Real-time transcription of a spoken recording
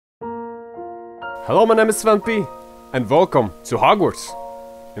Hello, my name is Sven, and welcome to Hogwarts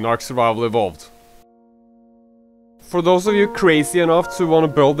in Ark Survival Evolved. For those of you crazy enough to want to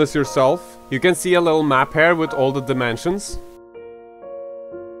build this yourself, you can see a little map here with all the dimensions.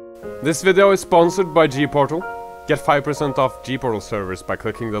 This video is sponsored by G-Portal. Get 5% off G-Portal servers by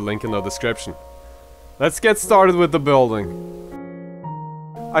clicking the link in the description. Let's get started with the building.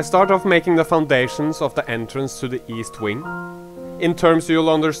 I start off making the foundations of the entrance to the east wing. In terms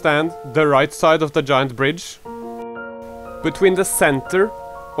you'll understand, the right side of the giant bridge. Between the center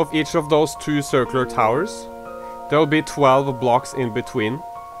of each of those two circular towers, there will be 12 blocks in between,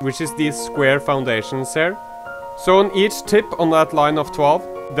 which is these square foundations here. So on each tip on that line of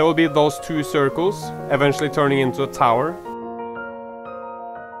 12, there will be those two circles, eventually turning into a tower.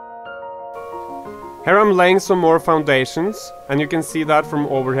 Here I'm laying some more foundations, and you can see that from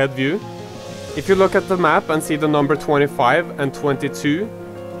overhead view. If you look at the map and see the number 25 and 22,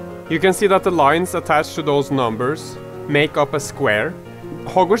 you can see that the lines attached to those numbers make up a square.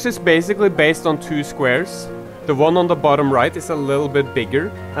 Hogwarts is basically based on two squares. The one on the bottom right is a little bit bigger,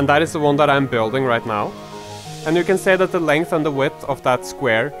 and that is the one that I'm building right now. And you can say that the length and the width of that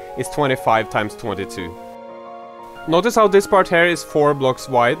square is 25 times 22. Notice how this part here is 4 blocks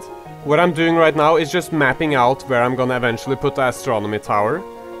wide. What I'm doing right now is just mapping out where I'm gonna eventually put the astronomy tower,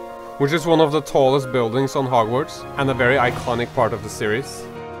 which is one of the tallest buildings on Hogwarts and a very iconic part of the series.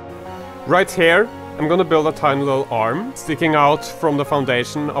 Right here, I'm gonna build a tiny little arm sticking out from the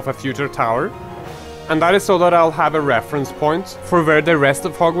foundation of a future tower. And that is so that I'll have a reference point for where the rest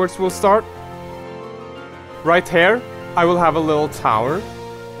of Hogwarts will start. Right here, I will have a little tower,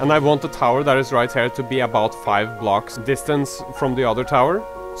 and I want the tower that is right here to be about 5 blocks distance from the other tower.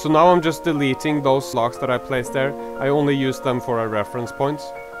 So now I'm just deleting those blocks that I placed there. I only use them for a reference point.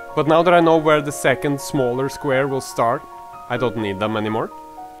 But now that I know where the second smaller square will start, I don't need them anymore.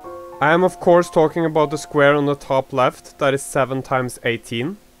 I am of course talking about the square on the top left, that is 7 times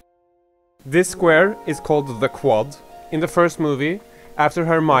 18. This square is called the quad. In the first movie, after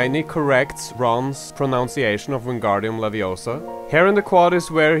Hermione corrects Ron's pronunciation of Wingardium Leviosa, here in the quad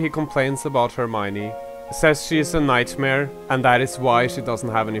is where he complains about Hermione, says she's a nightmare and that is why she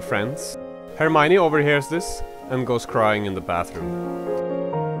doesn't have any friends. Hermione overhears this and goes crying in the bathroom.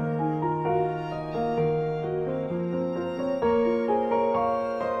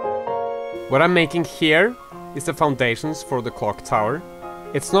 What I'm making here is the foundations for the clock tower.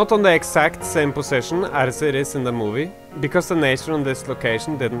 It's not on the exact same position as it is in the movie, because the nature on this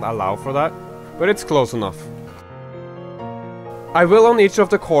location didn't allow for that, but it's close enough. I will on each of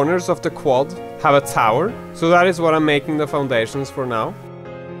the corners of the quad have a tower, so that is what I'm making the foundations for now.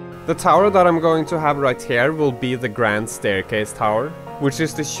 The tower that I'm going to have right here will be the Grand Staircase Tower, which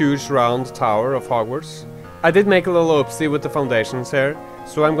is the huge round tower of Hogwarts. I did make a little oopsie with the foundations here,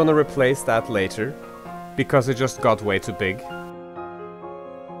 so I'm gonna replace that later, because it just got way too big.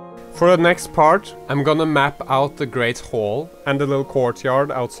 For the next part, I'm gonna map out the Great Hall and the little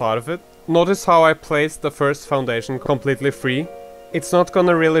courtyard outside of it. Notice how I placed the first foundation completely free. It's not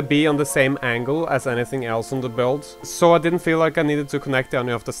gonna really be on the same angle as anything else on the build, so I didn't feel like I needed to connect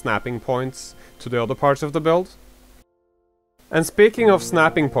any of the snapping points to the other parts of the build. And speaking of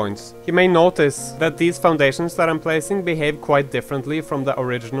snapping points, you may notice that these foundations that I'm placing behave quite differently from the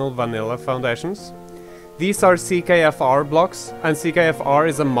original vanilla foundations. These are CKFR blocks, and CKFR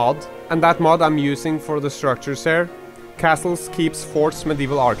is a mod, and that mod I'm using for the structures here. Castles, Keeps, Forts,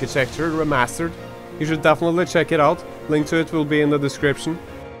 Medieval Architecture Remastered. You should definitely check it out, link to it will be in the description.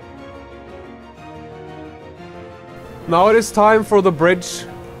 Now it is time for the bridge.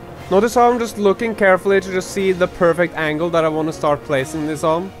 Notice how I'm just looking carefully to just see the perfect angle that I want to start placing this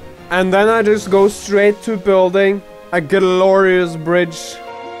on. And then I just go straight to building a glorious bridge.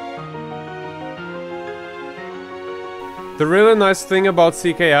 The really nice thing about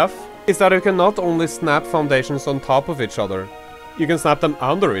CKF is that you can not only snap foundations on top of each other, you can snap them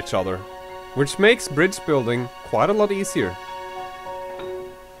under each other, which makes bridge building quite a lot easier.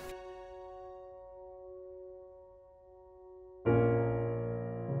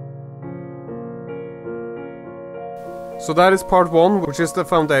 So that is part 1, which is the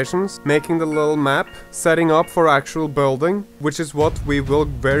foundations, making the little map, setting up for actual building, which is what we will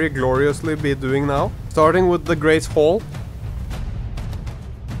very gloriously be doing now. Starting with the Great Hall.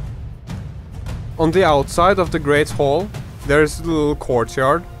 On the outside of the Great Hall, there's a little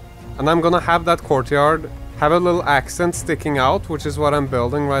courtyard, and I'm gonna have that courtyard have a little accent sticking out, which is what I'm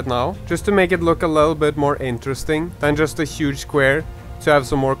building right now, just to make it look a little bit more interesting than just a huge square, to have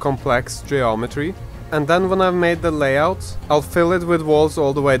some more complex geometry. And then when I've made the layout, I'll fill it with walls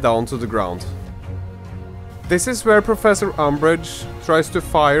all the way down to the ground. This is where Professor Umbridge tries to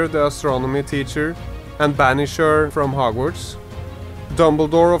fire the astronomy teacher and banish her from Hogwarts.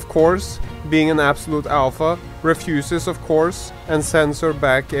 Dumbledore, of course, being an absolute alpha, refuses of course and sends her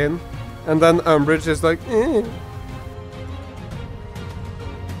back in. And then Umbridge is like, eh.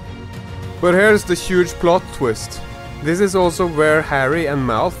 But here's the huge plot twist. This is also where Harry and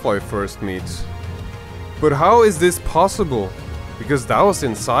Malfoy first meet. But how is this possible? Because that was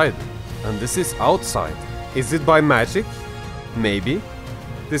inside, and this is outside. Is it by magic? Maybe.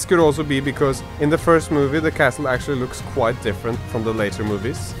 This could also be because in the first movie the castle actually looks quite different from the later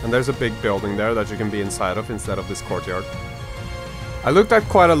movies, and there's a big building there that you can be inside of instead of this courtyard. I looked at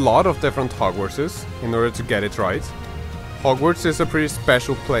quite a lot of different Hogwartses in order to get it right. Hogwarts is a pretty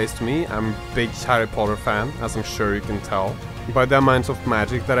special place to me. I'm a big Harry Potter fan, as I'm sure you can tell, by the amount of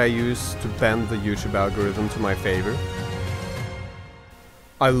magic that I use to bend the YouTube algorithm to my favor.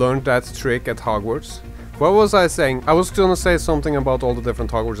 I learned that trick at Hogwarts. What was I saying? I was gonna say something about all the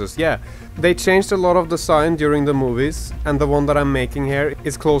different Hogwartses. Yeah, they changed a lot of design during the movies, and the one that I'm making here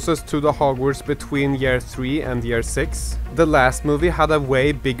is closest to the Hogwarts between year 3 and year 6. The last movie had a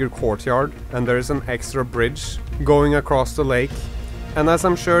way bigger courtyard, and there is an extra bridge going across the lake. And as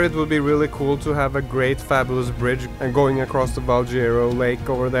I'm sure it would be really cool to have a great fabulous bridge and going across the Valgero lake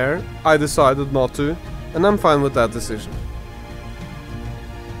over there, I decided not to, and I'm fine with that decision.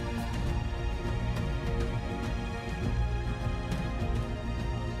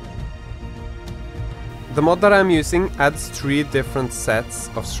 The mod that I'm using adds 3 different sets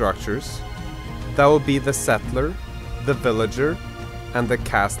of structures. That will be the settler, the villager, and the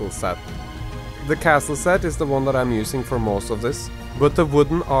castle set. The castle set is the one that I'm using for most of this, but the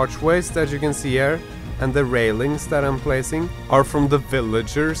wooden archways that you can see here and the railings that I'm placing are from the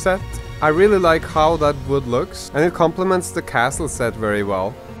villager set. I really like how that wood looks, and it complements the castle set very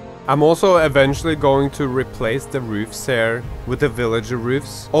well. I'm also eventually going to replace the roofs here with the villager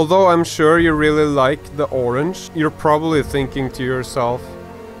roofs. Although I'm sure you really like the orange, you're probably thinking to yourself,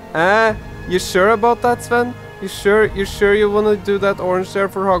 you sure about that, Sven? You sure you want to do that orange there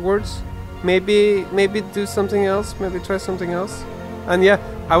for Hogwarts? Maybe do something else, maybe try something else? And yeah,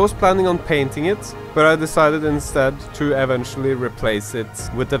 I was planning on painting it, but I decided instead to eventually replace it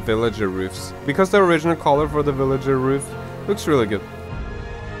with the villager roofs, because the original color for the villager roof looks really good.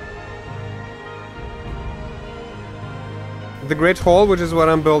 The Great Hall, which is what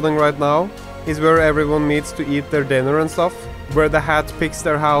I'm building right now, is where everyone meets to eat their dinner and stuff, where the hat picks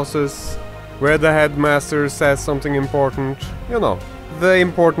their houses, where the headmaster says something important, you know, the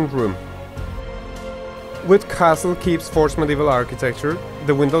important room. With Castle Keep's forged medieval architecture,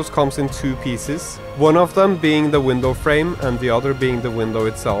 the windows comes in 2 pieces, one of them being the window frame and the other being the window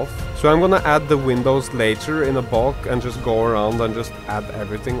itself. So I'm gonna add the windows later in a bulk and just go around and just add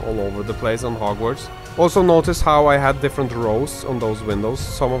everything all over the place on Hogwarts. Also notice how I had different rows on those windows,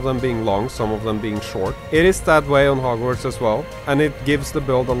 some of them being long, some of them being short. It is that way on Hogwarts as well, and it gives the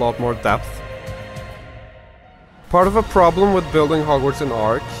build a lot more depth. Part of a problem with building Hogwarts in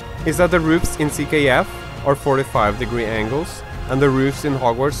Ark is that the roofs in CKF are 45-degree angles, and the roofs in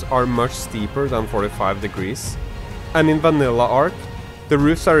Hogwarts are much steeper than 45 degrees. And in Vanilla Ark, the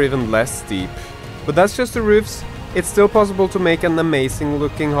roofs are even less steep. But that's just the roofs. It's still possible to make an amazing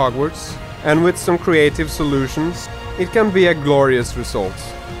looking Hogwarts, and with some creative solutions, it can be a glorious result.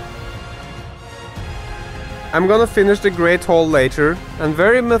 I'm gonna finish the Great Hall later, and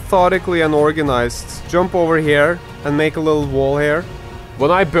very methodically and organized, jump over here and make a little wall here.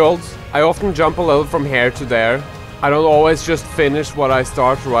 When I build, I often jump a little from here to there. I don't always just finish what I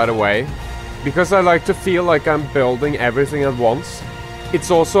start right away, because I like to feel like I'm building everything at once.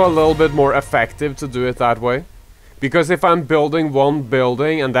 It's also a little bit more effective to do it that way. Because if I'm building one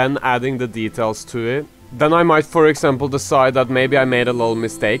building and then adding the details to it, then I might, for example, decide that maybe I made a little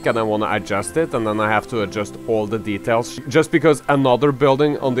mistake and I want to adjust it, and then I have to adjust all the details just because another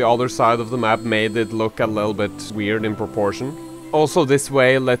building on the other side of the map made it look a little bit weird in proportion. Also, this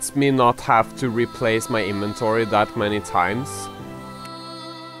way lets me not have to replace my inventory that many times.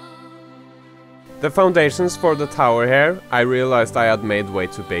 The foundations for the tower here, I realized I had made way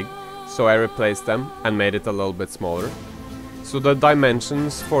too big. So I replaced them and made it a little bit smaller. So the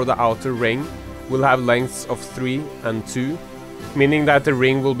dimensions for the outer ring will have lengths of 3 and 2, meaning that the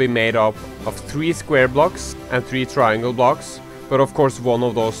ring will be made up of 3 square blocks and 3 triangle blocks, but of course one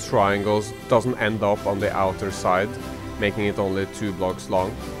of those triangles doesn't end up on the outer side, making it only 2 blocks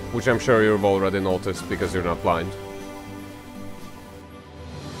long, which I'm sure you've already noticed because you're not blind.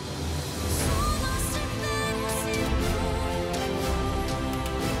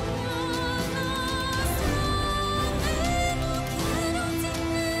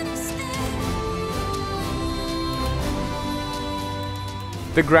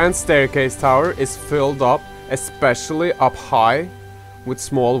 The grand staircase tower is filled up, especially up high, with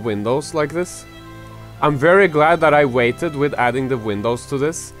small windows like this. I'm very glad that I waited with adding the windows to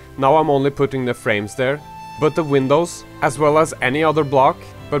this. Now I'm only putting the frames there. But the windows, as well as any other block,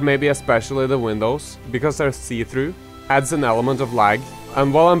 but maybe especially the windows, because they're see-through, adds an element of lag.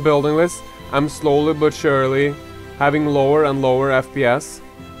 And while I'm building this, I'm slowly but surely having lower and lower FPS.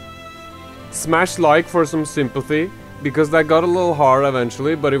 Smash like for some sympathy, because that got a little hard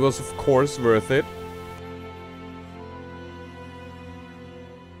eventually, but it was of course worth it.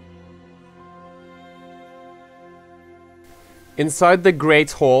 Inside the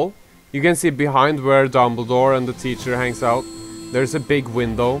Great Hall, you can see behind where Dumbledore and the teacher hangs out, there's a big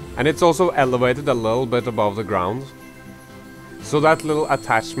window, and it's also elevated a little bit above the ground. So that little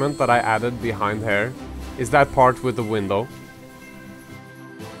attachment that I added behind here is that part with the window.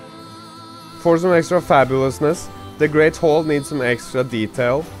 For some extra fabulousness, the Great Hall needs some extra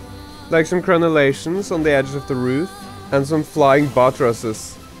detail, like some crenellations on the edge of the roof and some flying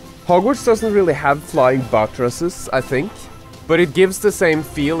buttresses. Hogwarts doesn't really have flying buttresses, I think, but it gives the same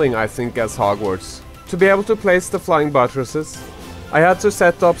feeling, I think, as Hogwarts. To be able to place the flying buttresses, I had to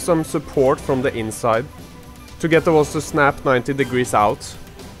set up some support from the inside to get the walls to snap 90 degrees out.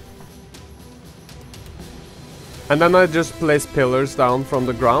 And then I just place pillars down from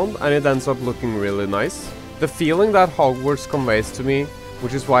the ground and it ends up looking really nice. The feeling that Hogwarts conveys to me,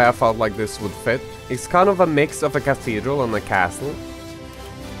 which is why I felt like this would fit, is kind of a mix of a cathedral and a castle.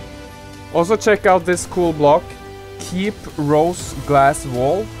 Also check out this cool block, Keep Rose Glass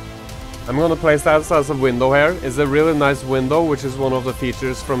Wall. I'm gonna place that as a window here. It's a really nice window, which is one of the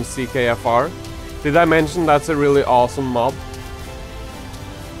features from CKFR. Did I mention that's a really awesome mod?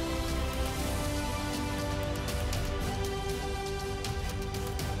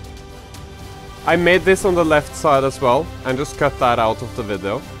 I made this on the left side as well, and just cut that out of the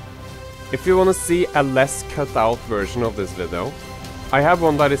video. If you want to see a less cut out version of this video, I have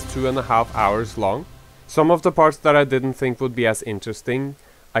one that is 2.5 hours long. Some of the parts that I didn't think would be as interesting,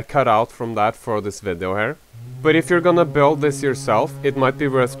 I cut out from that for this video here. But if you're gonna build this yourself, it might be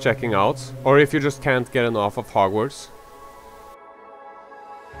worth checking out, or if you just can't get enough of Hogwarts.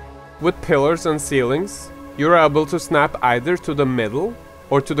 With pillars and ceilings, you're able to snap either to the middle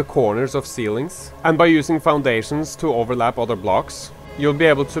or to the corners of ceilings, and by using foundations to overlap other blocks, you'll be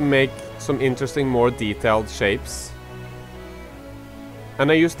able to make some interesting, more detailed shapes.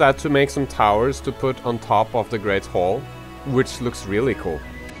 And I used that to make some towers to put on top of the Great Hall, which looks really cool.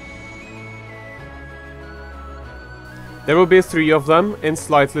 There will be 3 of them in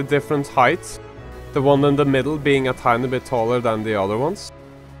slightly different heights, the one in the middle being a tiny bit taller than the other ones.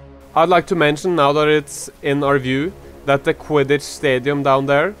 I'd like to mention, now that it's in our view, that the Quidditch stadium down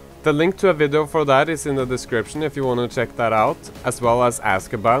there, the link to a video for that is in the description if you want to check that out, as well as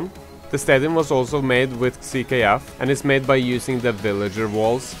Azkaban. The stadium was also made with CKF and is made by using the villager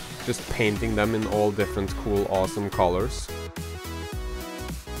walls, just painting them in all different cool, awesome colors.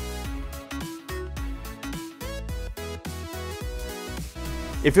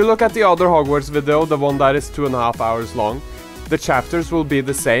 If you look at the other Hogwarts video, the one that is 2.5 hours long, the chapters will be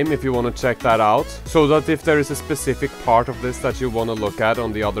the same if you want to check that out, so that if there is a specific part of this that you want to look at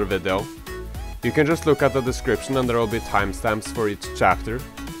on the other video, you can just look at the description and there will be timestamps for each chapter.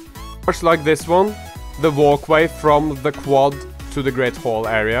 Much like this one, the walkway from the quad to the Great Hall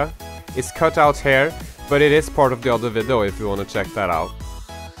area is cut out here, but it is part of the other video if you want to check that out.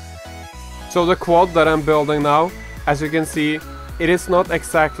 So the quad that I'm building now, as you can see, it is not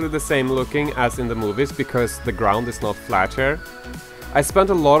exactly the same looking as in the movies because the ground is not flat here. I spent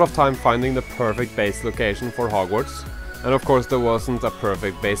a lot of time finding the perfect base location for Hogwarts, and of course there wasn't a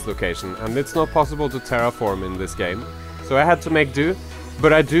perfect base location, and it's not possible to terraform in this game, so I had to make do,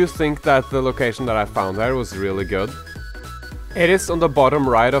 but I do think that the location that I found there was really good. It is on the bottom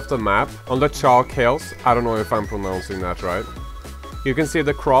right of the map, on the Chalk Hills. I don't know if I'm pronouncing that right. You can see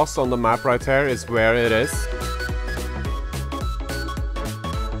the cross on the map right here is where it is.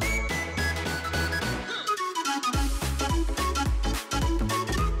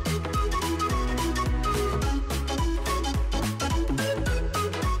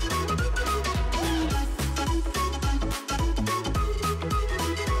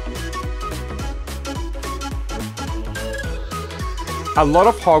 A lot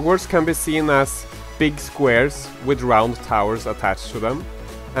of Hogwarts can be seen as big squares with round towers attached to them,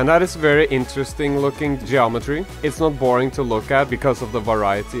 and that is very interesting looking geometry. It's not boring to look at because of the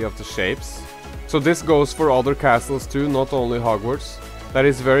variety of the shapes. So this goes for other castles too, not only Hogwarts. That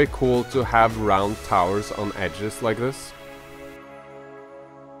is very cool to have round towers on edges like this.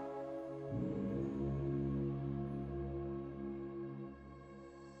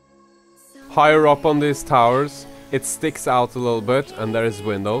 Higher up on these towers, it sticks out a little bit and there is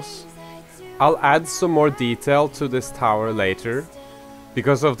windows. I'll add some more detail to this tower later,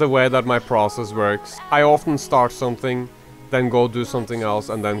 because of the way that my process works. I often start something, then go do something else,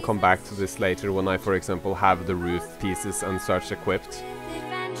 and then come back to this later when I, for example, have the roof pieces and such equipped.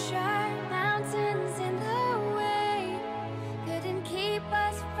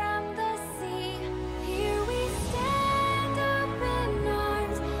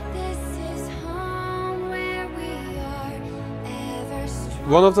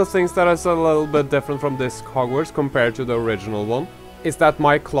 One of the things that is a little bit different from this Hogwarts compared to the original one is that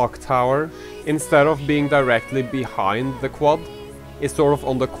my clock tower, instead of being directly behind the quad, is sort of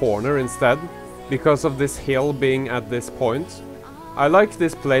on the corner instead, because of this hill being at this point. I like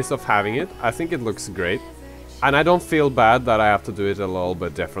this place of having it. I think it looks great. And I don't feel bad that I have to do it a little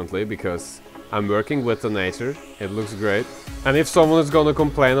bit differently, because I'm working with the nature. It looks great. And if someone is gonna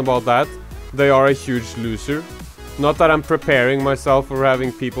complain about that, they are a huge loser. Not that I'm preparing myself for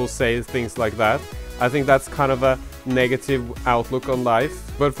having people say things like that. I think that's kind of a negative outlook on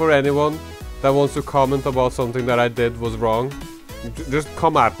life. But for anyone that wants to comment about something that I did was wrong, just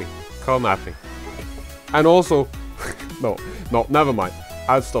come at me. Come at me. And also, no, never mind.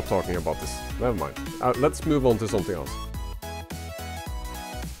 I'll stop talking about this. Never mind. Let's move on to something else.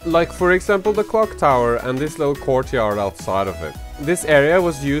 Like, for example, the clock tower and this little courtyard outside of it. This area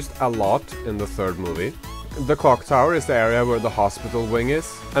was used a lot in the third movie. The clock tower is the area where the hospital wing is,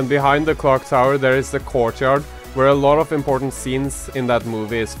 and behind the clock tower there is the courtyard where a lot of important scenes in that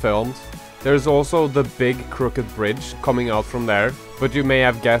movie is filmed. There's also the big crooked bridge coming out from there, but you may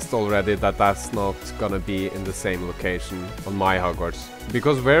have guessed already that that's not gonna be in the same location on my Hogwarts.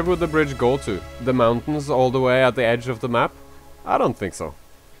 Because where would the bridge go to? The mountains all the way at the edge of the map? I don't think so.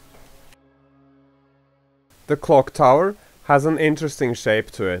 The clock tower has an interesting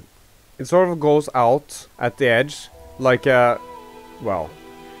shape to it. It sort of goes out at the edge, like a... well,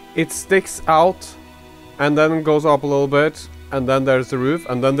 it sticks out and then goes up a little bit, and then there's the roof,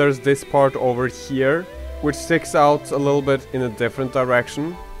 and then there's this part over here, which sticks out a little bit in a different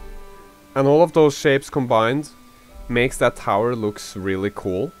direction. And all of those shapes combined makes that tower looks really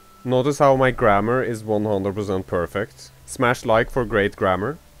cool. Notice how my grammar is 100% perfect. Smash like for great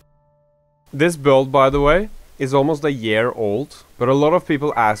grammar. This build, by the way, is almost a year old, but a lot of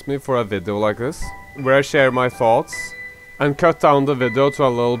people ask me for a video like this, where I share my thoughts and cut down the video to a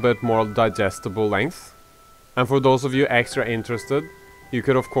little bit more digestible length. And for those of you extra interested, you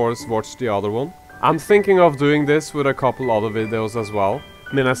could of course watch the other one. I'm thinking of doing this with a couple other videos as well.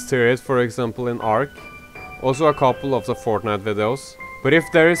 Minas Tirith, for example, in Ark. Also a couple of the Fortnite videos. But if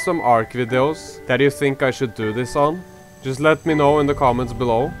there is some Ark videos that you think I should do this on, just let me know in the comments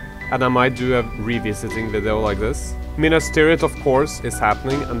below, and I might do a revisiting video like this. Minas Tirith, of course, is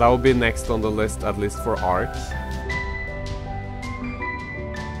happening, and that will be next on the list, at least for Ark.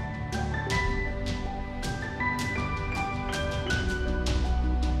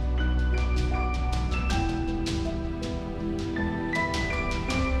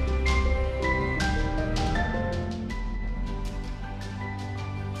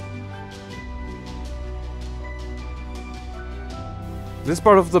 This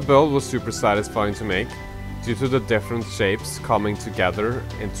part of the build was super satisfying to make, due to the different shapes coming together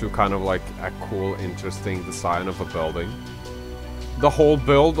into kind of like a cool, interesting design of a building. The whole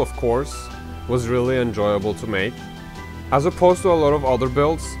build, of course, was really enjoyable to make. As opposed to a lot of other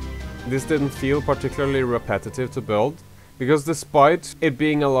builds, this didn't feel particularly repetitive to build, because despite it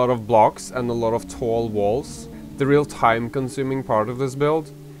being a lot of blocks and a lot of tall walls, the real time-consuming part of this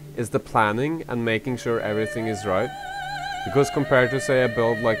build is the planning and making sure everything is right. Because compared to, say, a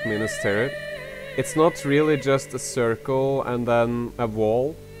build like Minas Tirith, it's not really just a circle and then a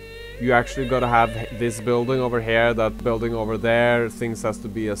wall. You actually gotta have this building over here, that building over there, things has to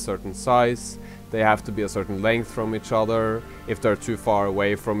be a certain size, they have to be a certain length from each other. If they're too far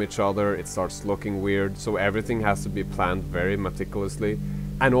away from each other, it starts looking weird, so everything has to be planned very meticulously.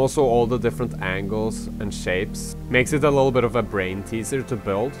 And also all the different angles and shapes makes it a little bit of a brain teaser to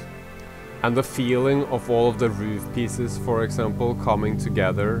build. And the feeling of all of the roof pieces, for example, coming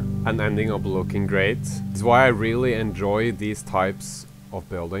together and ending up looking great is why I really enjoy these types of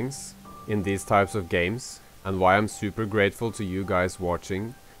buildings in these types of games, and why I'm super grateful to you guys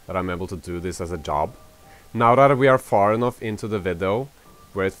watching that I'm able to do this as a job. Now that we are far enough into the video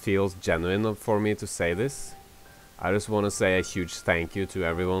where it feels genuine for me to say this, I just want to say a huge thank you to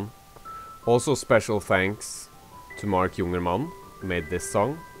everyone. Also special thanks to Marc Jungermann, who made this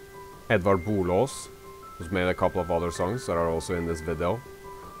song. Edvard Bolås, who's made a couple of other songs that are also in this video.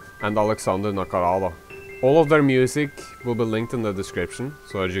 And Nakarada, All of their music will be linked in the description,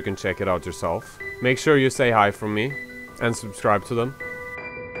 so that you can check it out yourself. Make sure you say hi from me, and subscribe to them.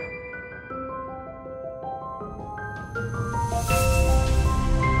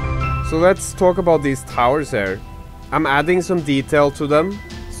 So let's talk about these towers here. I'm adding some detail to them,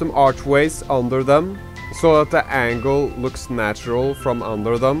 some archways under them, so that the angle looks natural from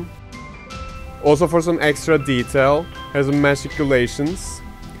under them. Also for some extra detail, here's some machiculations.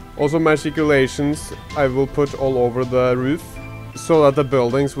 Also machiculations I will put all over the roof, so that the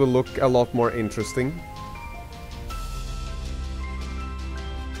buildings will look a lot more interesting.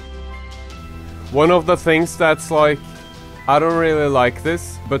 One of the things that's like, I don't really like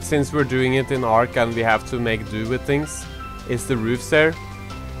this, but since we're doing it in Ark and we have to make do with things, is the roofs there.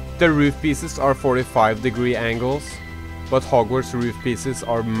 The roof pieces are 45-degree angles, but Hogwarts roof pieces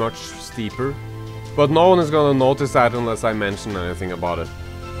are much steeper. But no one is gonna notice that unless I mention anything about it.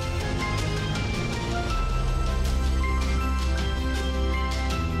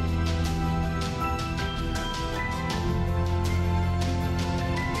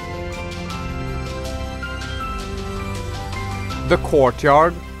 The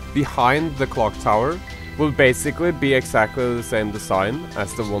courtyard behind the clock tower will basically be exactly the same design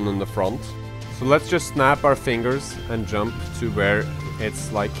as the one in the front. So let's just snap our fingers and jump to where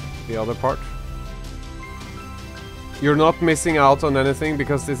it's like the other part. You're not missing out on anything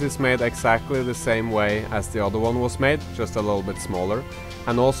because this is made exactly the same way as the other one was made, just a little bit smaller.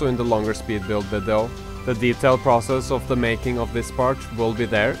 And also in the longer speed build video, the detail process of the making of this part will be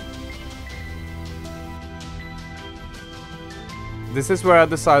there. This is where I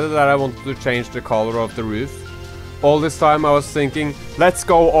decided that I wanted to change the color of the roof. All this time I was thinking, let's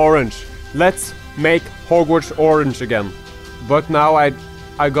go orange. Let's make Hogwarts orange again. But now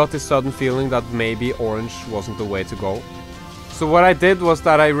I got this sudden feeling that maybe orange wasn't the way to go. So what I did was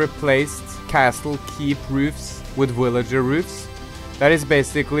that I replaced castle keep roofs with villager roofs. That is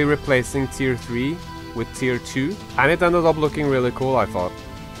basically replacing tier 3 with tier 2. And it ended up looking really cool, I thought.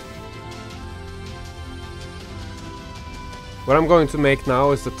 What I'm going to make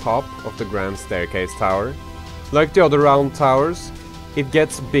now is the top of the grand staircase tower. Like the other round towers, it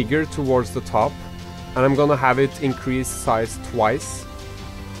gets bigger towards the top, and I'm gonna have it increase size twice.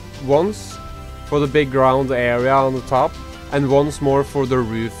 Once for the big round area on the top, and once more for the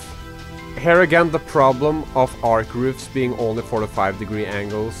roof. Here again the problem of Ark roofs being only 45-degree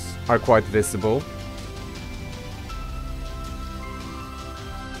angles are quite visible.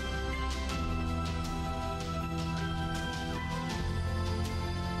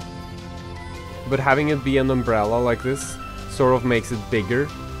 But having it be an umbrella like this sort of makes it bigger,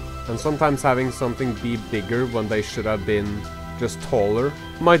 and sometimes having something be bigger when they should have been just taller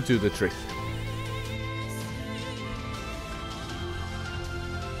might do the trick.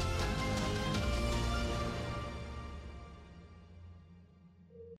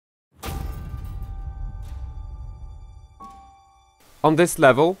 On this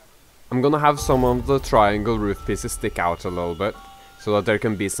level, I'm gonna have some of the triangle roof pieces stick out a little bit, so that there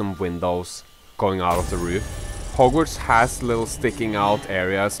can be some windows going out of the roof. Hogwarts has little sticking out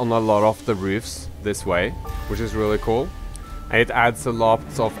areas on a lot of the roofs this way, which is really cool. And it adds a lot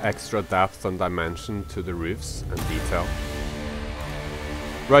of extra depth and dimension to the roofs and detail.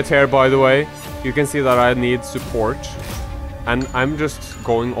 Right here, by the way, you can see that I need support. And I'm just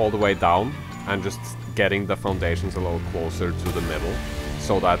going all the way down and just getting the foundations a little closer to the middle,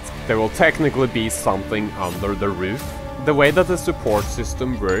 so that there will technically be something under the roof. The way that the support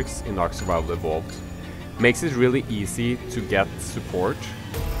system works in Ark Survival Evolved makes it really easy to get support.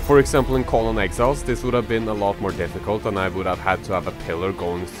 For example, in Colon Exiles, this would have been a lot more difficult, and I would have had to have a pillar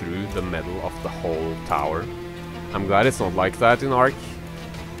going through the middle of the whole tower. I'm glad it's not like that in Ark.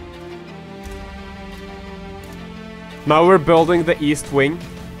 Now we're building the east wing,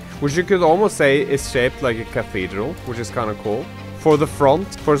 which you could almost say is shaped like a cathedral, which is kind of cool. For the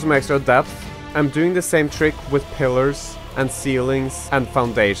front, for some extra depth, I'm doing the same trick with pillars and ceilings and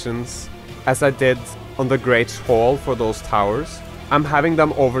foundations as I did on the Great Hall for those towers. I'm having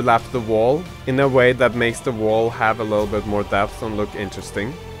them overlap the wall in a way that makes the wall have a little bit more depth and look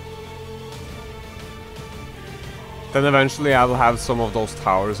interesting. Then eventually I will have some of those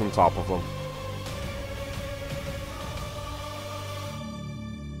towers on top of them.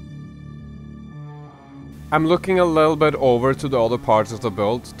 I'm looking a little bit over to the other parts of the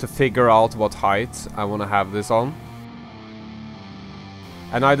build to figure out what height I want to have this on.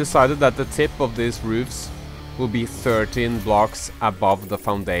 And I decided that the tip of these roofs will be 13 blocks above the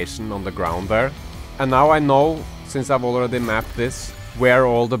foundation on the ground there. And now I know, since I've already mapped this, where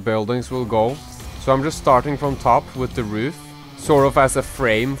all the buildings will go. So I'm just starting from top with the roof, sort of as a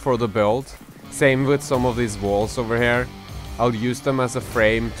frame for the build. Same with some of these walls over here. I'll use them as a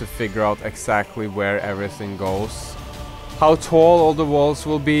frame to figure out exactly where everything goes. How tall all the walls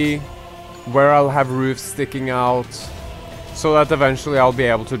will be, where I'll have roofs sticking out, so that eventually I'll be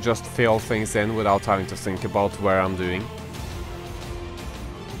able to just fill things in without having to think about where I'm doing.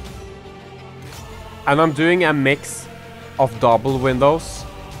 And I'm doing a mix of double windows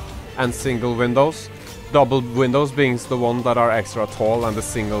and single windows. Double windows being the one that are extra tall and the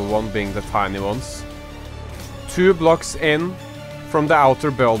single one being the tiny ones. 2 blocks in from the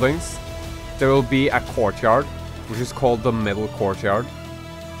outer buildings there will be a courtyard, which is called the middle courtyard.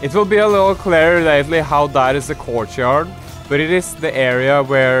 It will be a little clearer lately how that is a courtyard, but it is the area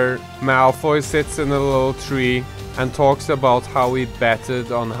where Malfoy sits in a little tree and talks about how he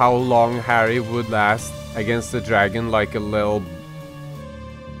betted on how long Harry would last against the dragon like a little...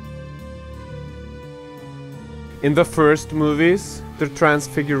 In the first movies, the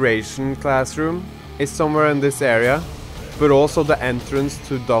Transfiguration classroom is somewhere in this area, but also the entrance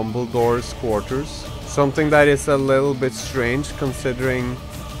to Dumbledore's quarters. Something that is a little bit strange considering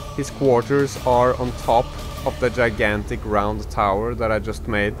his quarters are on top of the gigantic round tower that I just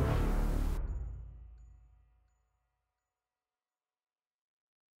made.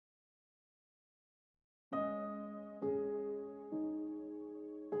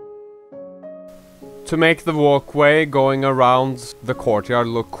 To make the walkway going around the courtyard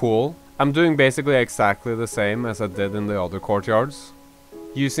look cool, I'm doing basically exactly the same as I did in the other courtyards.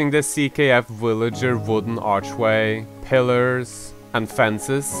 Using the CKF villager wooden archway, pillars and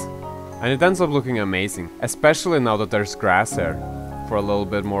fences, and it ends up looking amazing, especially now that there's grass here, for a little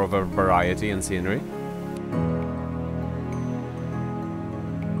bit more of a variety in scenery.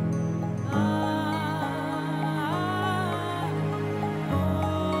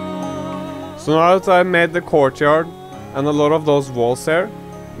 So now that I made the courtyard and a lot of those walls here,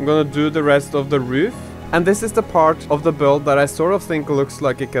 I'm gonna do the rest of the roof. And this is the part of the build that I sort of think looks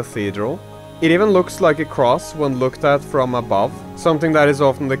like a cathedral. It even looks like a cross when looked at from above, something that is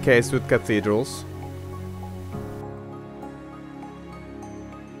often the case with cathedrals.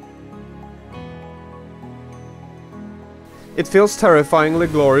 It feels terrifyingly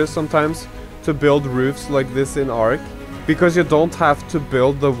glorious sometimes to build roofs like this in Ark, because you don't have to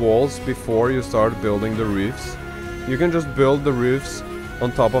build the walls before you start building the roofs. You can just build the roofs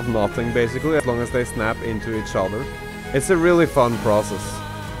on top of nothing basically, as long as they snap into each other. It's a really fun process.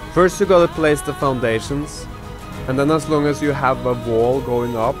 First you gotta place the foundations, and then as long as you have a wall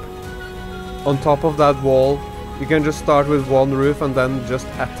going up, on top of that wall you can just start with one roof and then just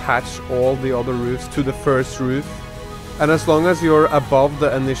attach all the other roofs to the first roof. And as long as you're above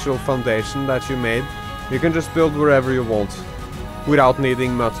the initial foundation that you made, you can just build wherever you want, without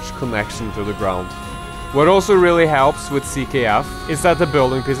needing much connection to the ground. What also really helps with CKF is that the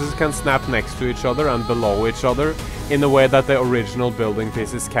building pieces can snap next to each other and below each other in a way that the original building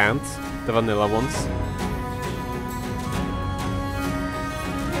pieces can't, the vanilla ones.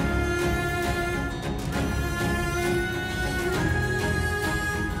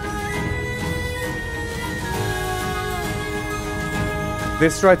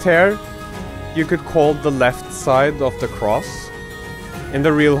 This right here, you could call the left side of the cross. In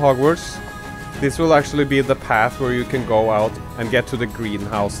the real Hogwarts, this will actually be the path where you can go out and get to the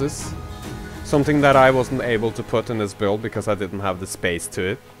greenhouses. Something that I wasn't able to put in this build because I didn't have the space to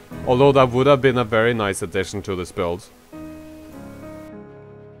it. Although that would have been a very nice addition to this build.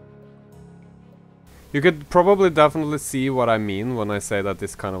 You could probably definitely see what I mean when I say that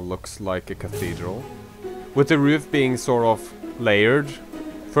this kind of looks like a cathedral. With the roof being sort of layered.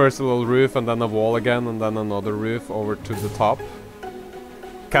 First a little roof and then a wall again and then another roof over to the top.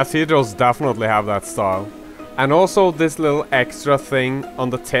 Cathedrals definitely have that style. And also this little extra thing on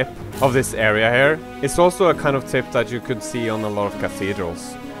the tip of this area here. It's also a kind of tip that you could see on a lot of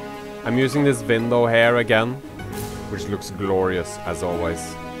cathedrals. I'm using this window here again, which looks glorious as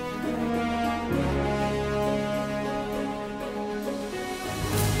always.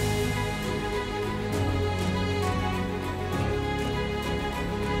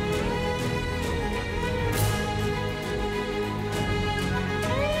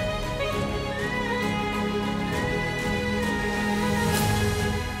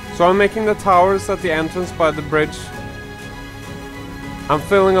 So I'm making the towers at the entrance by the bridge. I'm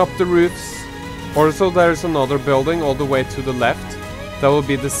filling up the roofs. Also there's another building all the way to the left that will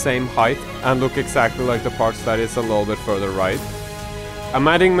be the same height and look exactly like the parts that is a little bit further right. I'm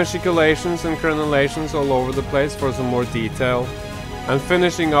adding machicolations and crenellations all over the place for some more detail. And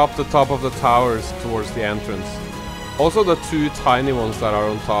finishing up the top of the towers towards the entrance. Also the two tiny ones that are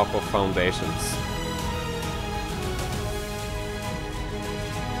on top of foundations.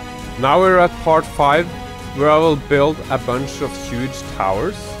 Now we're at part 5, where I will build a bunch of huge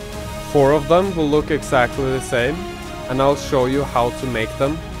towers. 4 of them will look exactly the same, and I'll show you how to make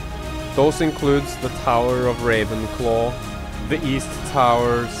them. Those includes the Tower of Ravenclaw, the East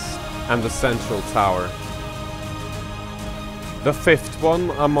Towers, and the Central Tower. The 5th one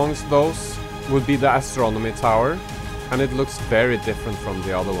amongst those would be the Astronomy Tower, and it looks very different from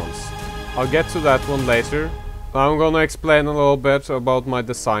the other ones. I'll get to that one later. I'm gonna explain a little bit about my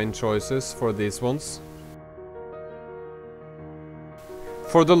design choices for these ones.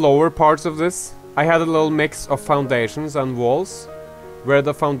 For the lower parts of this, I had a little mix of foundations and walls, where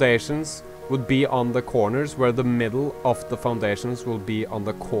the foundations would be on the corners, where the middle of the foundations will be on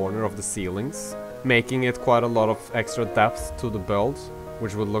the corner of the ceilings, making it quite a lot of extra depth to the build,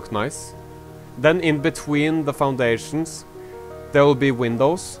 which would look nice. Then in between the foundations, there will be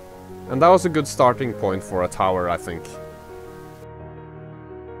windows, and that was a good starting point for a tower, I think.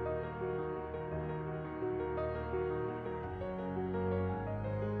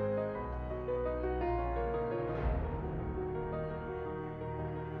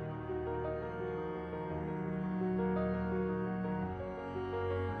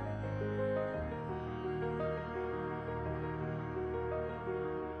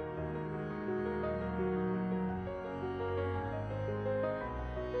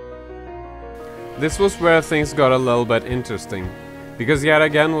 This was where things got a little bit interesting, because yet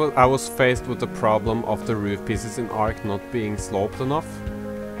again I was faced with the problem of the roof pieces in Ark not being sloped enough,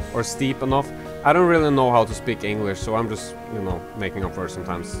 or steep enough. I don't really know how to speak English, so I'm just, you know, making up words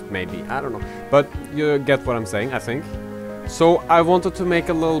sometimes, maybe, I don't know. But you get what I'm saying, I think. So I wanted to make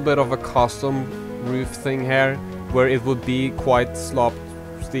a little bit of a custom roof thing here, where it would be quite sloped,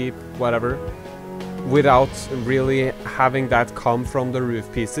 steep, whatever, without really having that come from the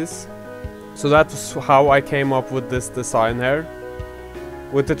roof pieces. So that's how I came up with this design here.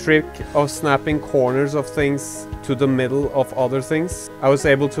 With the trick of snapping corners of things to the middle of other things, I was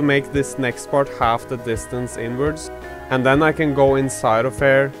able to make this next part half the distance inwards. And then I can go inside of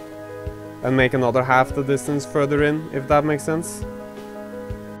here and make another half the distance further in, if that makes sense.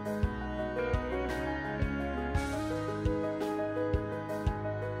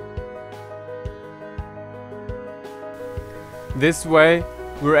 This way,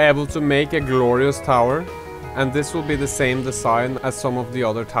 we're able to make a glorious tower, and this will be the same design as some of the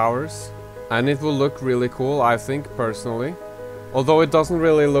other towers, and it will look really cool, I think, personally. Although it doesn't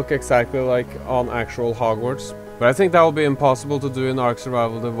really look exactly like on actual Hogwarts, but I think that will be impossible to do in Ark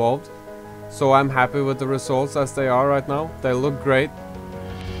Survival Evolved. So I'm happy with the results as they are right now. They look great.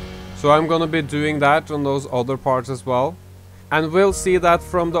 So I'm gonna be doing that on those other parts as well, and we'll see that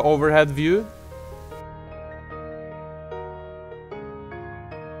from the overhead view.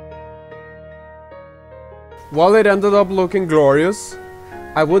 While it ended up looking glorious,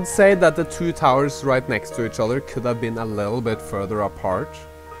 I would say that the 2 towers right next to each other could have been a little bit further apart.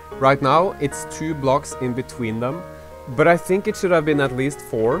 Right now it's 2 blocks in between them, but I think it should have been at least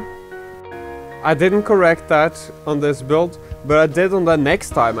 4. I didn't correct that on this build, but I did on the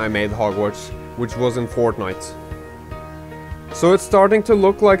next time I made Hogwarts, which was in Fortnite. So it's starting to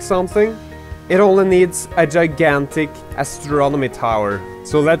look like something. It only needs a gigantic astronomy tower,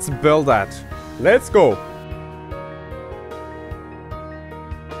 so let's build that. Let's go!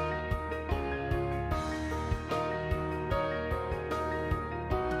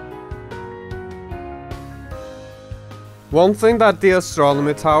 One thing that the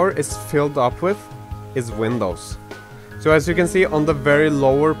astronomy tower is filled up with is windows. So as you can see on the very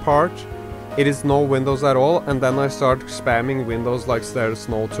lower part, it is no windows at all, and then I start spamming windows like there's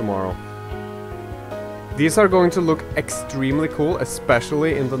no tomorrow. These are going to look extremely cool,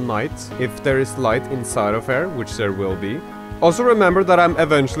 especially in the night, if there is light inside of here, which there will be. Also remember that I'm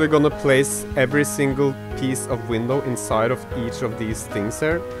eventually gonna place every single piece of window inside of each of these things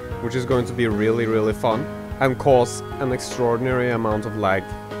here, which is going to be really, really fun and cause an extraordinary amount of lag.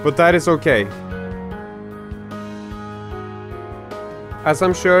 But that is okay. As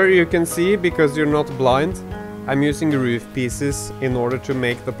I'm sure you can see, because you're not blind, I'm using roof pieces in order to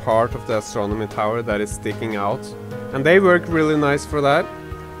make the part of the astronomy tower that is sticking out. And they work really nice for that.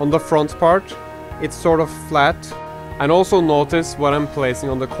 On the front part, it's sort of flat. And also notice what I'm placing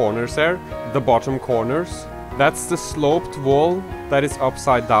on the corners there, the bottom corners. That's the sloped wall that is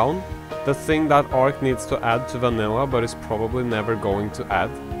upside down. The thing that Ark needs to add to vanilla, but is probably never going to add.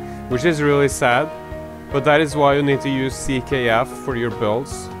 Which is really sad, but that is why you need to use CKF for your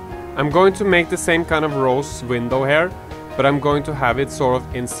builds. I'm going to make the same kind of rose window here, but I'm going to have it sort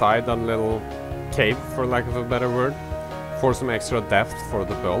of inside a little cave, for lack of a better word, for some extra depth for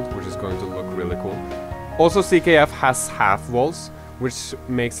the build, which is going to look really cool. Also, CKF has half walls, which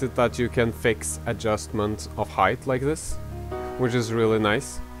makes it that you can fix adjustment of height like this, which is really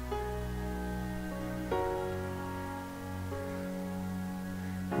nice.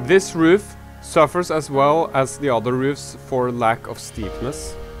 This roof suffers as well as the other roofs for lack of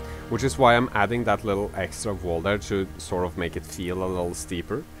steepness, which is why I'm adding that little extra wall there to sort of make it feel a little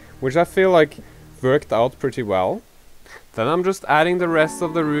steeper, which I feel like worked out pretty well. Then I'm just adding the rest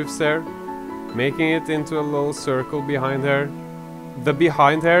of the roofs there, making it into a little circle behind here. The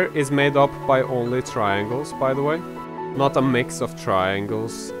behind here is made up by only triangles, by the way, not a mix of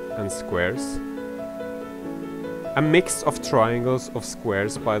triangles and squares. A mix of triangles of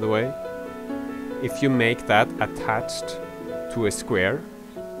squares, by the way. If you make that attached to a square,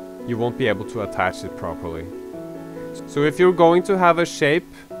 you won't be able to attach it properly. So if you're going to have a shape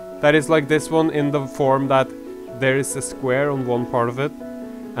that is like this one in the form that there is a square on one part of it,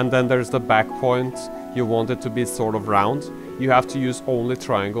 and then there's the back point, you want it to be sort of round, you have to use only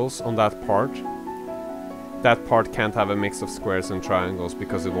triangles on that part. That part can't have a mix of squares and triangles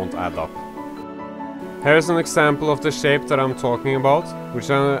because it won't add up. Here's an example of the shape that I'm talking about, which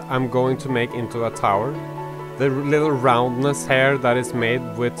I'm going to make into a tower. The little roundness here that is made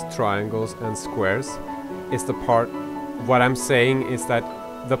with triangles and squares is the part. What I'm saying is that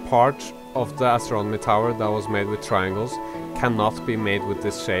the part of the astronomy tower that was made with triangles cannot be made with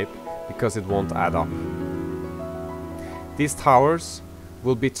this shape because it won't add up. These towers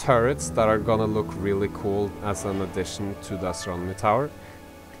will be turrets that are gonna look really cool as an addition to the astronomy tower.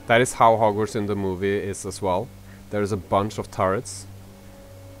 That is how Hogwarts in the movie is as well. There's a bunch of turrets.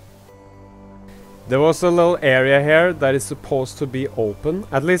 There was a little area here that is supposed to be open.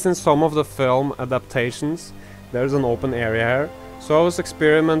 At least in some of the film adaptations, there's an open area here. So I was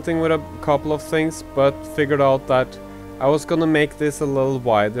experimenting with a couple of things, but figured out that I was gonna make this a little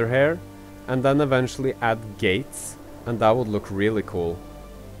wider here, and then eventually add gates, and that would look really cool.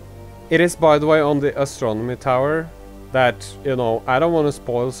 It is, by the way, on the astronomy tower that, you know, I don't want to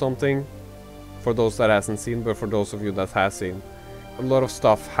spoil something for those that hasn't seen, but for those of you that has seen. A lot of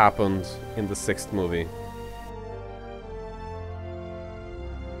stuff happened in the 6th movie.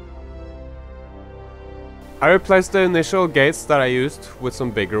 I replaced the initial gates that I used with some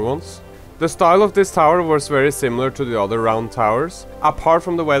bigger ones. The style of this tower was very similar to the other round towers, apart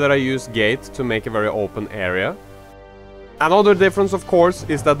from the way that I used gate to make a very open area. Another difference, of course,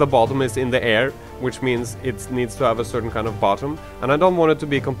 is that the bottom is in the air, which means it needs to have a certain kind of bottom, and I don't want it to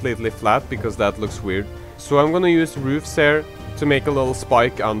be completely flat because that looks weird. So I'm gonna use roofs here to make a little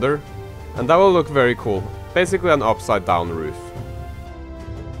spike under, and that will look very cool. Basically an upside down roof.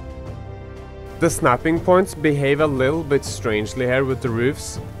 The snapping points behave a little bit strangely here with the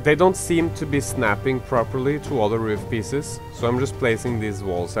roofs. They don't seem to be snapping properly to other roof pieces, so I'm just placing these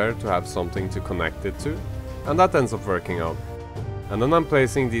walls here to have something to connect it to, and that ends up working out. And then I'm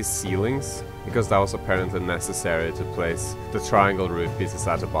placing these ceilings, because that was apparently necessary to place the triangle roof pieces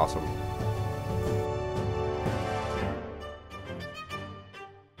at the bottom.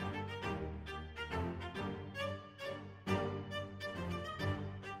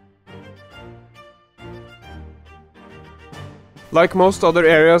 Like most other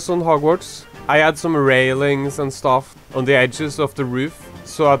areas on Hogwarts, I add some railings and stuff on the edges of the roof,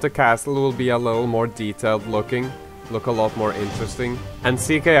 so that the castle will be a little more detailed looking, look a lot more interesting. And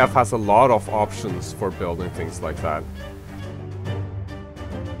CKF has a lot of options for building things like that.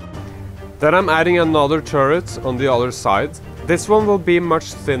 Then I'm adding another turret on the other side. This one will be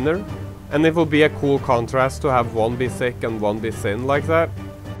much thinner, and it will be a cool contrast to have one be thick and one be thin like that.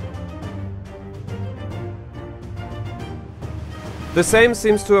 The same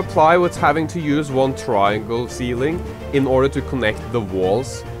seems to apply with having to use one triangle ceiling in order to connect the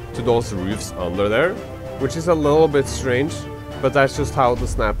walls to those roofs under there, which is a little bit strange, but that's just how the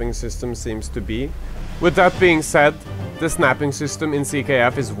snapping system seems to be. With that being said, the snapping system in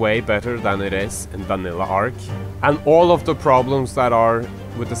CKF is way better than it is in Vanilla Ark, and all of the problems that are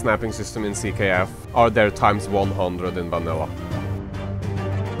with the snapping system in CKF are there times 100 in Vanilla.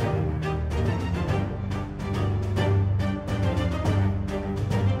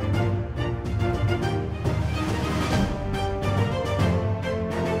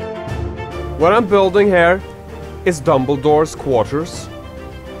 What I'm building here is Dumbledore's quarters.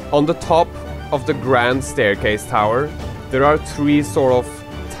 On the top of the grand staircase tower, there are 3 sort of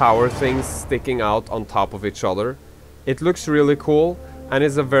tower things sticking out on top of each other. It looks really cool and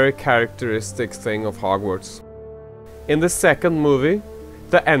is a very characteristic thing of Hogwarts. In the 2nd movie,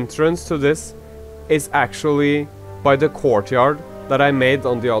 the entrance to this is actually by the courtyard that I made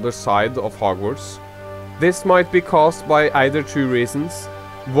on the other side of Hogwarts. This might be caused by either 2 reasons.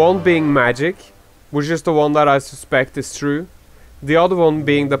 One being magic, which is the one that I suspect is true, The other one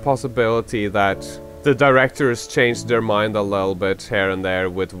being the possibility that the directors changed their mind a little bit here and there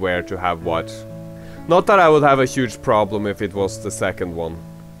with where to have what. Not that I would have a huge problem if it was the second one.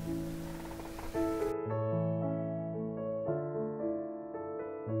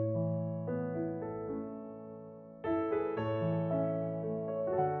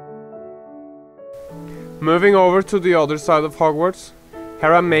 Moving over to the other side of Hogwarts,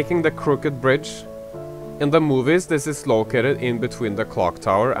 here I'm making the crooked bridge. In the movies, this is located in between the clock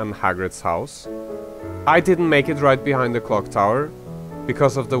tower and Hagrid's house. I didn't make it right behind the clock tower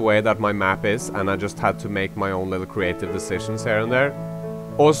because of the way that my map is, and I just had to make my own little creative decisions here and there.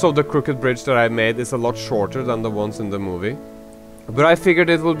 Also, the crooked bridge that I made is a lot shorter than the ones in the movie. But I figured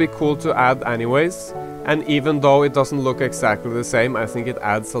it would be cool to add anyways, and even though it doesn't look exactly the same, I think it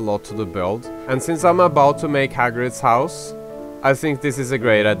adds a lot to the build. And since I'm about to make Hagrid's house, I think this is a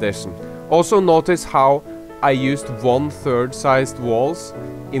great addition. Also notice how I used 1/3 sized walls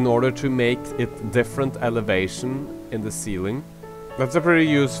in order to make it different elevation in the ceiling. That's a pretty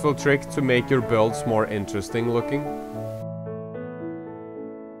useful trick to make your builds more interesting looking.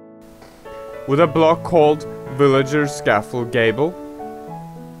 With a block called Villager Scaffold Gable,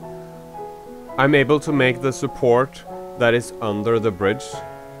 I'm able to make the support that is under the bridge.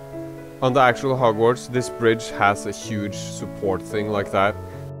 On the actual Hogwarts, this bridge has a huge support thing like that.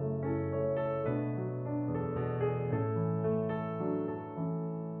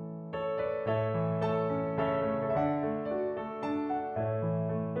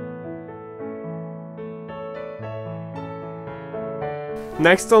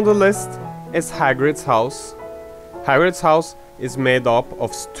 Next on the list is Hagrid's house. Hagrid's house is made up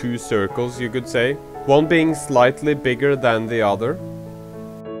of 2 circles, you could say, one being slightly bigger than the other.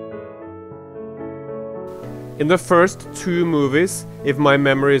 In the first 2 movies, if my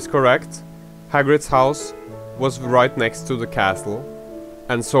memory is correct, Hagrid's house was right next to the castle,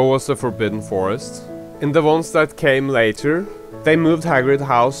 and so was the Forbidden Forest. In the ones that came later, they moved Hagrid's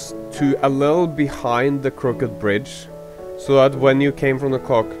house to a little behind the crooked bridge, so that when you came from the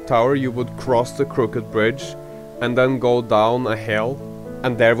clock tower you would cross the crooked bridge and then go down a hill,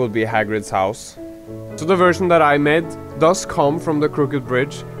 and there would be Hagrid's house. So the version that I made does come from the crooked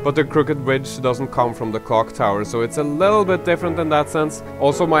bridge, but the crooked bridge doesn't come from the clock tower, so it's a little bit different in that sense.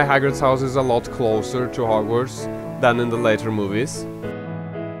 Also, my Hagrid's house is a lot closer to Hogwarts than in the later movies.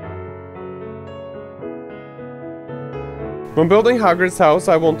 When building Hagrid's house,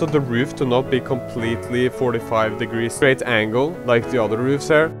 I wanted the roof to not be completely 45 degrees straight angle like the other roofs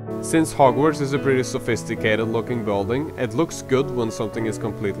here. Since Hogwarts is a pretty sophisticated looking building, it looks good when something is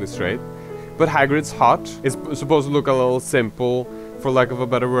completely straight. But Hagrid's hut is supposed to look a little simple, for lack of a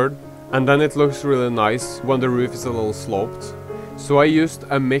better word, and then it looks really nice when the roof is a little sloped. So I used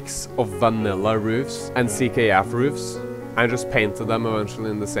a mix of vanilla roofs and CKF roofs, and just painted them eventually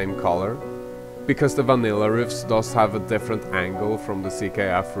in the same color. Because the vanilla roofs does have a different angle from the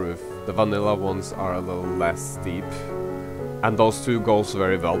CKF roof. The vanilla ones are a little less steep. And those two goes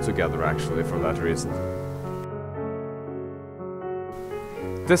very well together actually for that reason.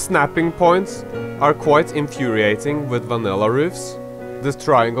 The snapping points are quite infuriating with vanilla roofs. The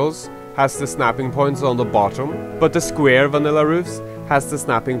triangles has the snapping points on the bottom, but the square vanilla roofs has the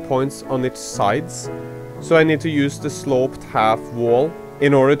snapping points on its sides. So I need to use the sloped half wall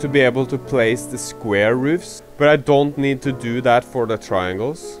in order to be able to place the square roofs, but I don't need to do that for the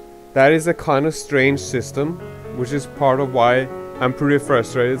triangles. That is a kind of strange system, which is part of why I'm pretty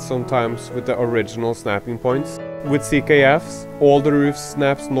frustrated sometimes with the original snapping points. With CKFs, all the roofs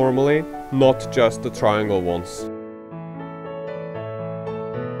snaps normally, not just the triangle ones.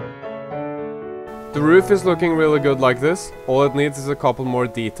 The roof is looking really good like this. All it needs is a couple more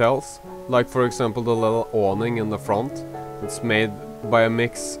details, like for example the little awning in the front. It's made by a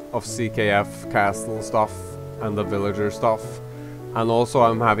mix of CKF castle stuff and the villager stuff. And also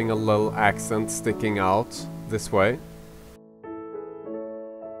I'm having a little accent sticking out this way.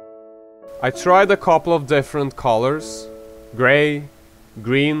 I tried a couple of different colors, grey,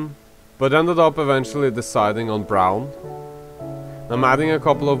 green, but ended up eventually deciding on brown. I'm adding a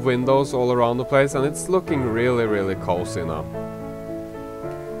couple of windows all around the place and it's looking really cozy now.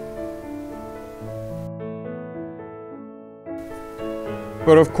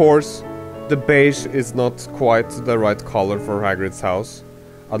 But of course, the beige is not quite the right color for Hagrid's house.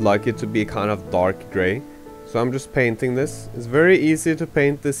 I'd like it to be kind of dark grey. So I'm just painting this. It's very easy to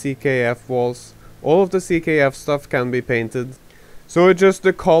paint the CKF walls. All of the CKF stuff can be painted. So it's just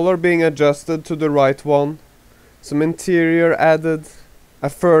the color being adjusted to the right one. Some interior added. A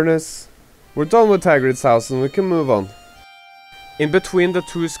furnace. We're done with Hagrid's house and we can move on. In between the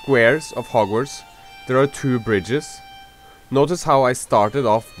 2 squares of Hogwarts, there are 2 bridges. Notice how I started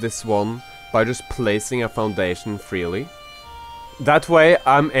off this one by just placing a foundation freely. That way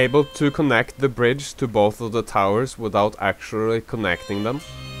I'm able to connect the bridge to both of the towers without actually connecting them.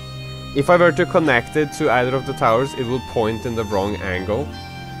 If I were to connect it to either of the towers, it will point in the wrong angle.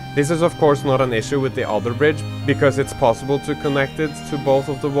 This is of course not an issue with the other bridge, because it's possible to connect it to both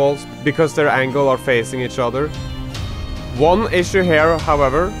of the walls, because their angle are facing each other. One issue here,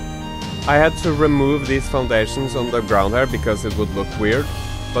 however, I had to remove these foundations on the ground here because it would look weird,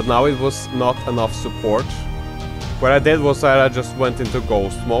 but now it was not enough support. What I did was that I just went into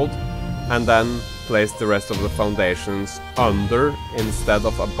ghost mode and then placed the rest of the foundations under instead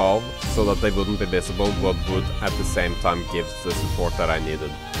of above, so that they wouldn't be visible but would at the same time give the support that I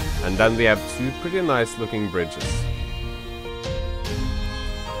needed. And then we have two pretty nice looking bridges.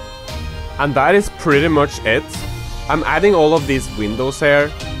 And that is pretty much it. I'm adding all of these windows here,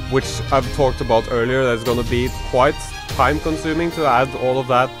 which I've talked about earlier. That's gonna be quite time consuming to add all of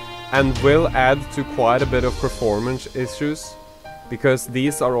that, and will add to quite a bit of performance issues, because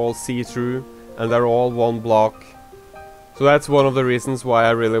these are all see-through and they're all one block. So that's one of the reasons why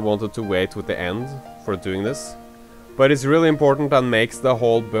I really wanted to wait with the end for doing this. But it's really important and makes the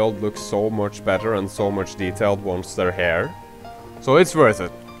whole build look so much better and so much detailed once they're here. So it's worth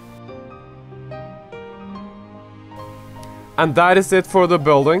it. And that is it for the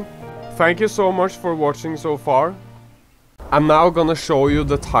building. Thank you so much for watching so far. I'm now gonna show you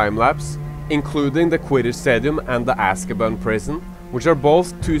the time-lapse, including the Quidditch Stadium and the Azkaban Prison, which are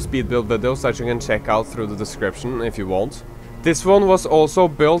both two speed build videos that you can check out through the description if you want. This one was also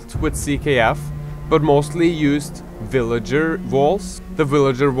built with CKF, but mostly used villager walls. The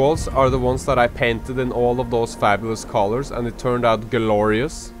villager walls are the ones that I painted in all of those fabulous colors, and it turned out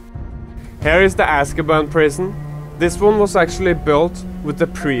glorious. Here is the Azkaban Prison. This one was actually built with the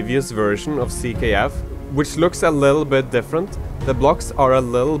previous version of CKF, which looks a little bit different. The blocks are a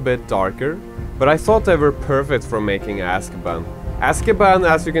little bit darker, but I thought they were perfect for making Azkaban. Azkaban,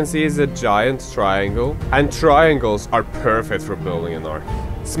 as you can see, is a giant triangle, and triangles are perfect for building an Ark.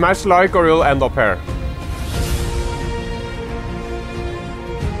 Smash like or you'll end up here.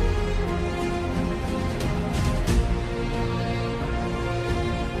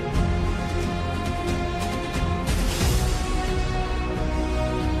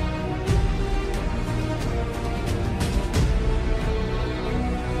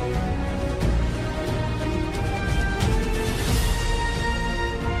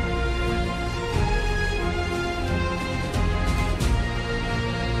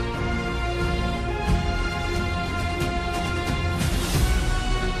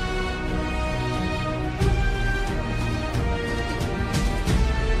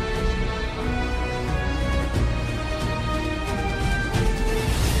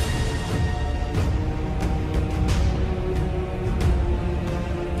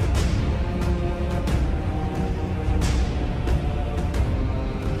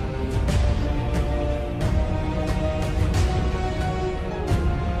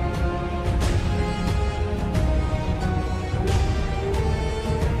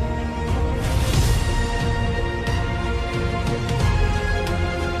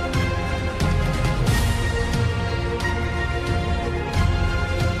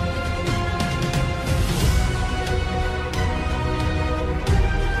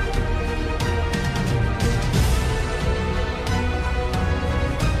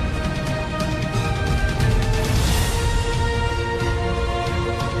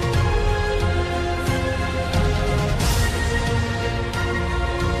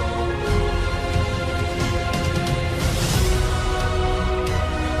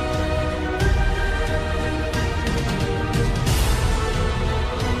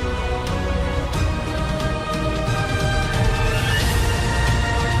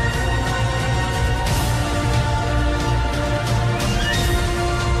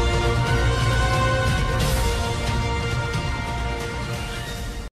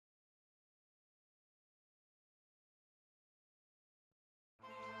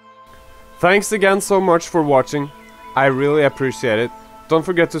 Thanks again so much for watching. I really appreciate it. Don't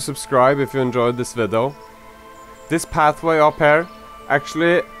forget to subscribe if you enjoyed this video. This pathway up here,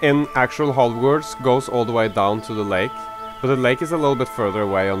 actually in actual Hogwarts, goes all the way down to the lake. But the lake is a little bit further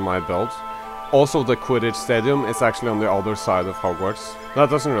away on my build. Also, the Quidditch Stadium is actually on the other side of Hogwarts. That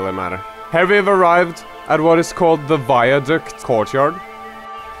doesn't really matter. Here we've arrived at what is called the Viaduct Courtyard.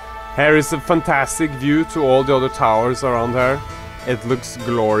 Here is a fantastic view to all the other towers around here. It looks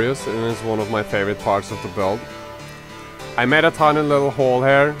glorious and is one of my favorite parts of the build. I made a tiny little hole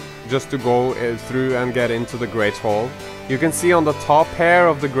here just to go through and get into the Great Hall. You can see on the top here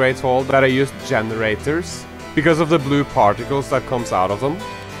of the Great Hall that I used generators because of the blue particles that comes out of them.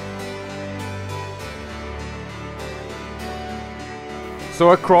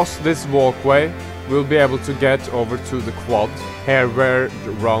 So across this walkway, we'll be able to get over to the quad, here where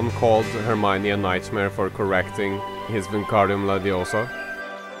Ron called Hermione a nightmare for correcting his Wingardium Leviosa.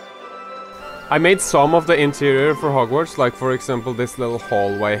 I made some of the interior for Hogwarts, like for example this little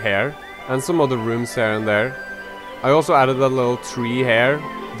hallway here, and some other rooms here and there. I also added a little tree here.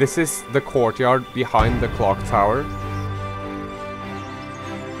 This is the courtyard behind the clock tower.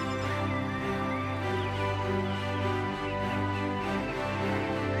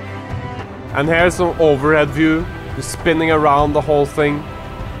 And here's some overhead view, just spinning around the whole thing.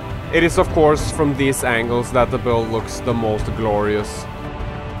 It is of course from these angles that the build looks the most glorious.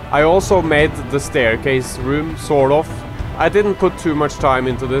 I also made the staircase room, sort of. I didn't put too much time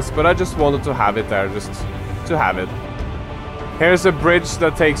into this, but I just wanted to have it there, just to have it. Here's a bridge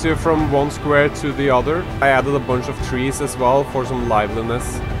that takes you from one square to the other. I added a bunch of trees as well for some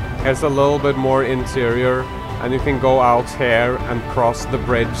liveliness. Here's a little bit more interior, and you can go out here and cross the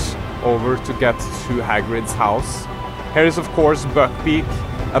bridge over to get to Hagrid's house. Here is of course Buckbeak,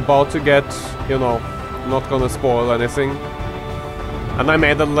 about to get, you know, not gonna spoil anything. And I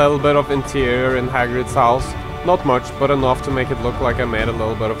made a little bit of interior in Hagrid's house. Not much, but enough to make it look like I made a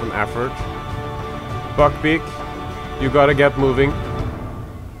little bit of an effort. Buckbeak, you gotta get moving.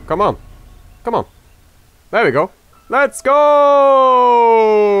 Come on. Come on. There we go. Let's go!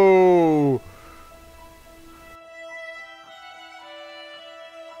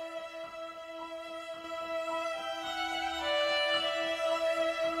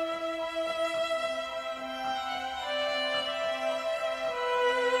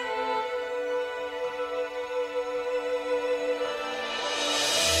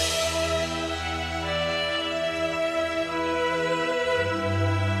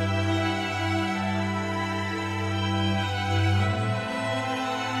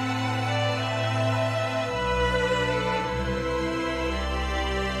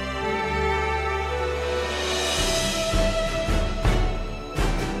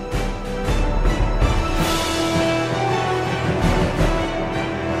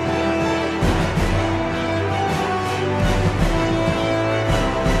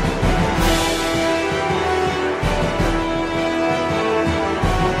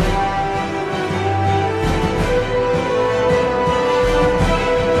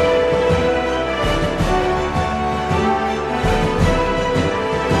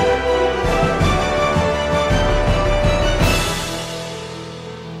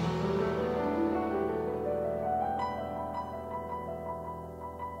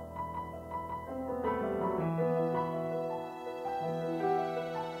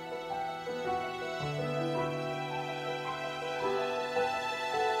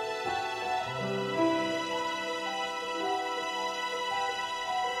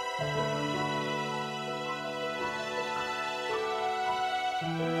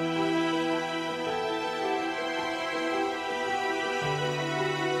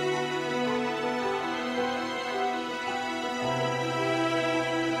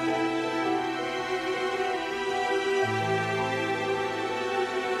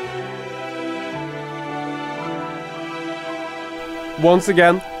 Once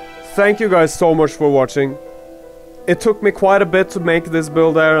again, thank you guys so much for watching. It took me quite a bit to make this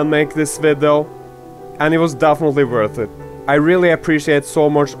build there and make this video, and it was definitely worth it. I really appreciate so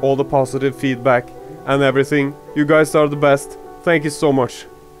much all the positive feedback and everything. You guys are the best. Thank you so much.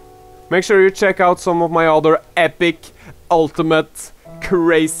 Make sure you check out some of my other epic, ultimate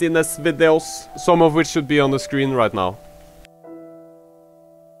craziness videos, some of which should be on the screen right now.